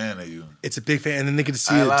big fan of you. It's a big fan, and then they get to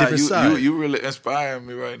see a different side. You really inspiring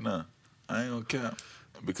me right now. I ain't gonna cap.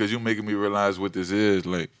 Because you making me realize what this is.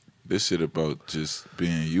 Like, this shit about just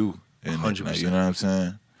being you. And 100%. like, you know what I'm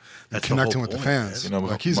saying? That's Connecting the with whole the point, fans. You know,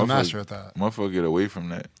 Like, he's a master at that. Motherfucker get away from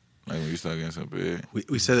that. Like, when you start getting so big.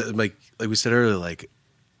 We said it, like we said earlier, like,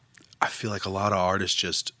 I feel like a lot of artists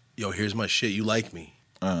just, yo, here's my shit, you like me.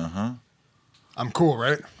 I'm cool,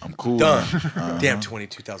 right? I'm cool. Done. Damn,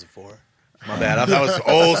 2004. My bad. I thought it was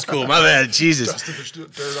old school. My bad. Jesus. Dusted the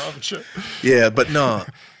dirt off and shit. Yeah, but no.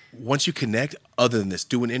 Once you connect, other than this,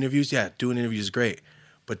 doing interviews is great.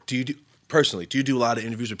 But do you do a lot of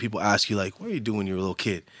interviews where people ask you, like, what are you doing when you were a little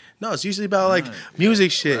kid? No, it's usually about, like,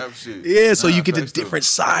 music shit. Rap shit. Yeah, so Nah, you get a facts different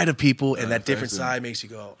though. side of people, and Nah, that different facts though. side makes you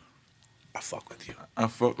go, I fuck with you. I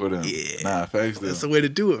fuck with them. Yeah. Nah, facts though. That's the way to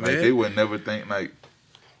do it, Like, man. they would never think, like,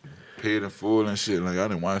 paid in full and shit. Like, I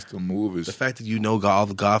didn't watch the movies. The fact that you know all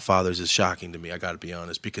the Godfathers is shocking to me. I got to be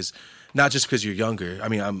honest, because not just because you're younger. I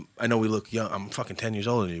mean, I know we look young. I'm fucking 10 years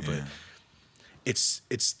older than you, but it's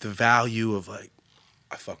the value of, like,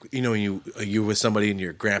 I fuck with, you know, when you're with somebody and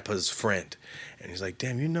your grandpa's friend, and he's like,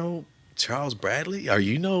 damn, you know Charles Bradley? Or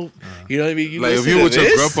you know what I mean? You Like, if listen you to with your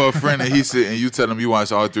this? grandpa friend and he sit and you tell him you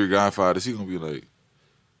watch all 3 Godfathers, he gonna be like,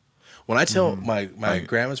 When I tell my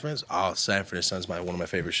grandma's friends, Sanford and Son's one of my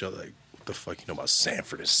favorite shows. Like, what the fuck you know about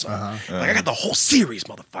Sanford and Son? Like, I got the whole series,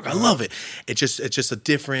 motherfucker. I love it. It's just a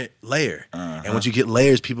different layer. And once you get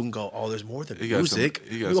layers, people can go, oh, there's more than He got music.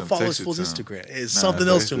 some- he got We go some follow his texture full to him. Instagram. It's Nah, something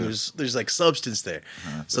else to him. facts. There's like substance there.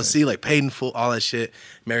 So facts. see, like Paid in Full, all that shit.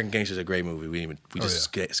 American Gangster is a great movie. We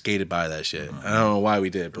just skated by that shit. I don't know why we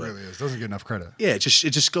did, It but really is. Doesn't get enough credit. yeah, it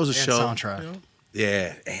just goes to And show. soundtrack. You know?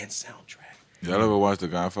 Yeah, and soundtrack. y'all ever watch The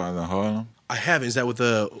Godfather in Harlem? I haven't. Is that with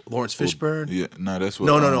Lawrence Fishburne? Yeah, nah, that's what.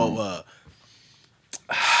 No.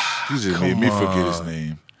 You just Come made me forget his on.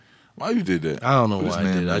 name. Why you did that? I don't know What his why I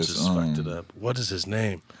name did. I is, just fucked it up. What is his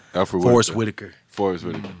name? Alfred Forrest Whitaker. Whitaker. Forrest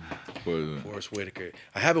Whitaker. Forrest Whitaker.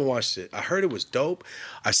 I haven't watched it. I heard it was dope.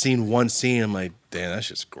 I seen one scene. I'm like, damn, that's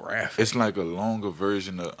just graphic. It's like a longer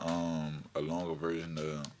version of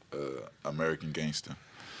American Gangster.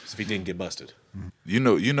 If he didn't get busted. You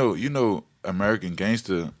know, American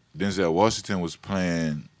Gangster. Denzel Washington was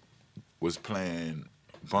playing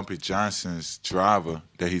Bumpy Johnson's driver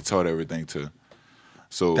that he taught everything to.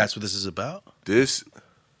 So That's what this is about? this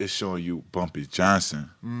it's showing you Bumpy Johnson.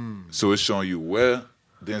 So it's showing you where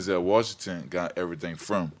Denzel Washington got everything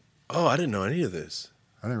from. Oh, I didn't know any of this.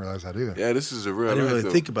 I didn't realize that either. Yeah, this is a real I life. didn't really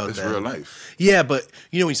though. think about it's that. real life. Yeah, but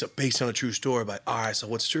you know when it's based on a true story, like, all right, so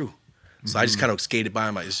what's true? So I just kind of skated by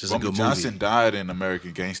him like, it's just Bumpy a good Johnson movie. died in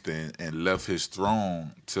American Gangster and left his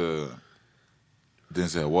throne to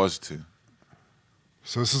Denzel Washington.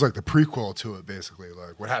 So this is like the prequel to it, basically.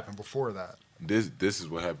 Like what happened before that. This is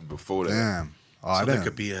what happened before that. Damn. Oh, I So that didn't.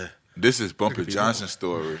 could be a... This is Bumpy could be Johnson's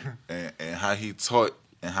story and how he taught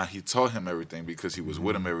him everything because he was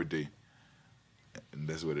with him every day. And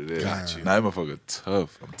that's what it is. Got you. Now that motherfucker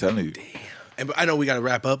tough. I'm telling you. And I know we got to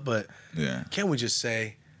wrap up, but Yeah. can we just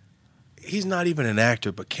say, he's not even an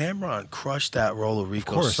actor, but Cameron crushed that role of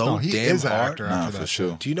Rico course, so no, he damn is an hard. actor. Nah, after for that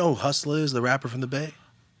sure. Do you know who Hustler is, the rapper from the Bay?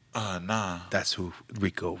 Nah. That's who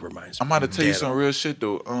Rico reminds me I'm about to of. tell you Dead some on. real shit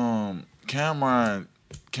though. Cameron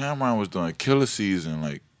was doing Killer Season.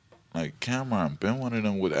 Like Cameron been one of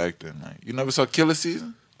them with acting. Like you never saw Killer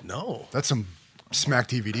Season? No. That's some Smack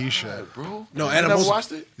DVD shit. Bro. No, you Animals- never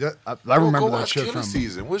watched it? Yeah, I Bro, remember go that watch shit Killer from.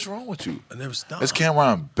 Season. What's wrong with you? I never stopped. That's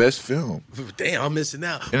Cameron's best film. Damn, I'm missing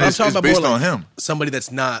out. And But I'm it's talking about based more on like him. somebody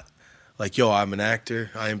that's not like, yo, I'm an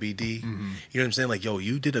actor, IMBD. You know what I'm saying? Like, yo,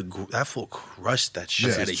 you did that fool crushed that shit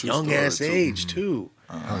Yeah, at a it's true young ass story, too. age too.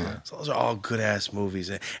 Oh yeah. So those are all good ass movies.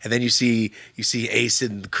 And then you see Ace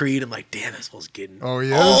in Creed. I'm like, damn, that's supposed to get Oh,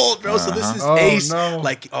 he is? old, bro. So this is Oh, Ace. no.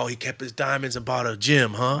 Like, oh, he kept his diamonds and bought a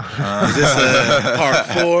gym, huh? Is this part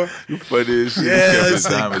 4? You funny as shit. Yeah, Kept that's his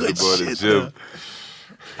some diamonds good aboard the shit, gym.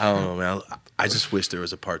 I don't know, man. I just wish there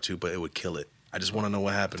was a part 2, but it would kill it. I just want to know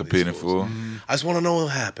what happened. To to these pay in fools. full. I just want to know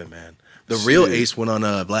what happened, man. The real Shit. Ace went on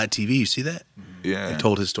Vlad TV. You see that? Yeah. And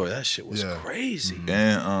told his story. That shit was Yeah. crazy.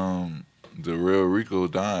 And the real Rico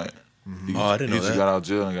died. He, Oh, I didn't know He just that. got out of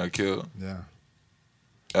jail and got killed. Yeah.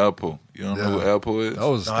 Alpo. You don't know who Yeah. Alpo is? That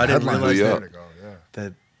was No, the I didn't headline realize a that. minute ago. Yeah.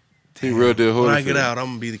 That He real deal when I Holyfield. get out, I'm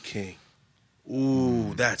gonna be the king.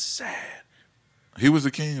 Ooh, that's sad. He was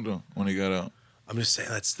the king though when he got out. I'm just saying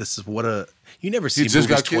this is what a you never see He just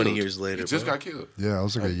movies got killed. 20 years later. He just bro. got killed. Yeah, it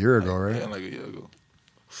was like a year ago, right? Yeah, like a year ago.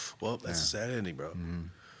 Well, that's a sad ending, bro.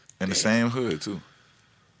 In the same hood too.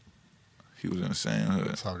 He was in the same hood.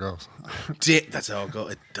 That's how it goes. That's how it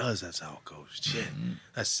goes. It does. That's how it goes. Shit,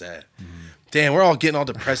 that's sad. Damn, we're all getting all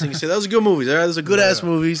depressing. You say those are good movies. All right? Those are good ass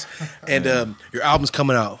movies. And your album's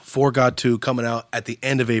coming out. For God 2 coming out at the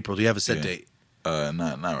end of April. Do you have a set Yeah. date?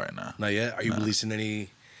 Not right now. Not yet. Are you releasing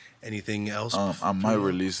anything else? I might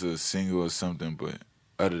release a single or something, but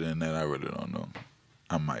other than that, I really don't know.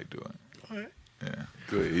 I might do it. All right. Yeah.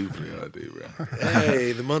 Good. He play all day, bro.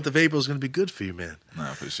 Hey, the month of April is going to be good for you, man.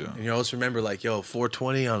 Nah, for sure. And you always remember, like, yo,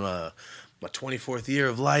 420 on my 24th year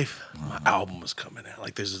of life, my album was coming out.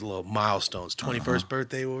 Like, there's this little milestones. 21st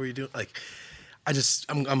birthday, what were you doing? Like,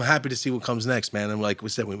 I'm happy to see what comes next, man. And like we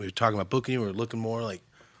said, when we were talking about booking you, we were looking more like,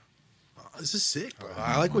 oh, this is sick, bro.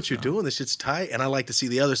 I like what you're doing. This shit's tight. And I like to see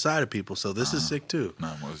the other side of people. So this is sick, too. Nah,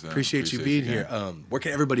 most definitely. Appreciate you being yeah. here. Where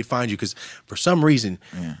can everybody find you? Because for some reason,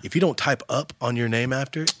 if you don't type up on your name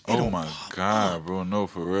after, it Oh don't my pop God, up. bro! No,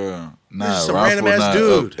 for real. Nah, This is some Rob random ass 49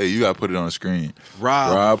 dude. Up. Hey, you gotta put it on the screen.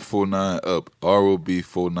 Rob. 49 up.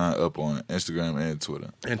 ROB49 up on Instagram and Twitter.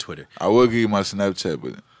 And Twitter. I will give you my Snapchat,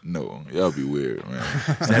 but no, y'all be weird, man.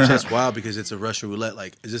 Snapchat's wild because it's a Russian roulette.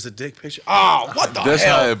 Like, is this a dick picture? Oh, what the That's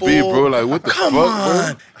hell, how it be, fool? bro. Like, what the Come fuck,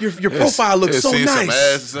 on. bro? Your profile looks so see nice. Some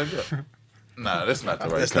ass or something. Nah, that's not the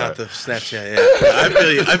right That's kind. not the Snapchat.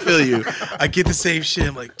 Yeah. I feel you. I get the same shit.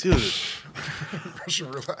 I'm like, dude,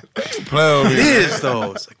 Russian roulette. Play with it me. is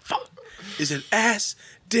though. It's like, fuck. Is it ass,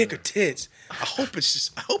 dick, or tits? I hope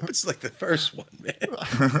it's like the first one,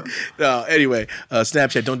 man. No, anyway,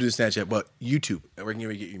 Snapchat, don't do the Snapchat, but YouTube. Where can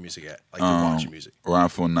you get your music at? Like, to watch your music.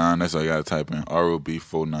 Rob49, that's all you gotta type in.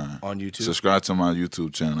 ROB49. On YouTube? Subscribe to my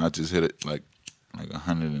YouTube channel. I just hit it like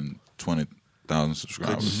 120,000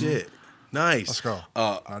 subscribers. Good shit. Nice. Let's go.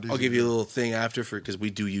 I'll give you a little thing after because we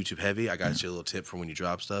do YouTube heavy. I got you a little tip for when you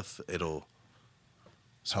drop stuff. It'll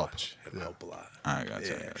Help. It'll help a lot. I got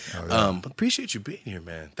you. Yeah. But appreciate you being here,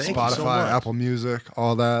 man. Thank you so Spotify, much. Apple Music,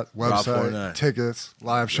 all that, website, Rob49. tickets,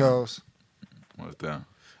 live shows. What's that?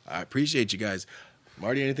 I appreciate you guys.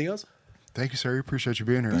 Marty, anything else? Thank you, sir. We appreciate you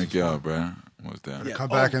being here. Thank y'all, bro. What's that? Yeah. Come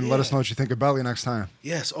back Oh, and let us yeah. know what you think of Belly next time.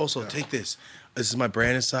 Yes. Also, take this. This is my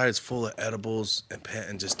brand inside. It's full of edibles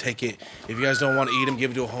and just take it. If you guys don't want to eat them,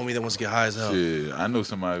 give it to a homie that wants to get high as hell. Shit, I know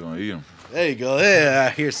somebody gonna eat them. There you go. Yeah,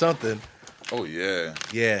 I hear something. Oh yeah.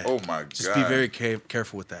 Yeah. Oh my God. Just be very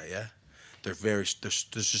careful with that. Yeah. They're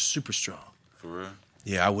just super strong. For real.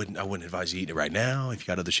 Yeah, I wouldn't advise you eating it right now. If you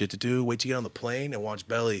got other shit to do, wait till you get on the plane and watch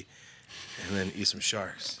Belly and then eat some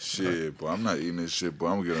sharks. Shit, boy, I'm not eating this shit, boy.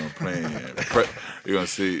 I'm gonna get on a plane. You're gonna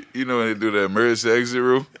see, you know when they do that emergency exit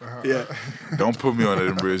rule? Yeah. Don't put me on that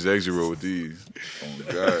emergency exit rule with these.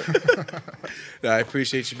 Oh, God. No, I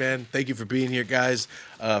appreciate you, man. Thank you for being here, guys.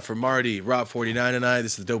 For Marty, Rob49, and I,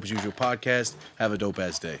 this is the Dope As Usual podcast. Have a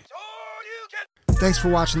dope-ass day. Thanks for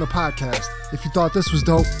watching the podcast. If you thought this was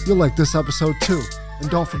dope, you'll like this episode too. And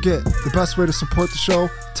don't forget, the best way to support the show,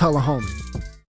 tell a homie.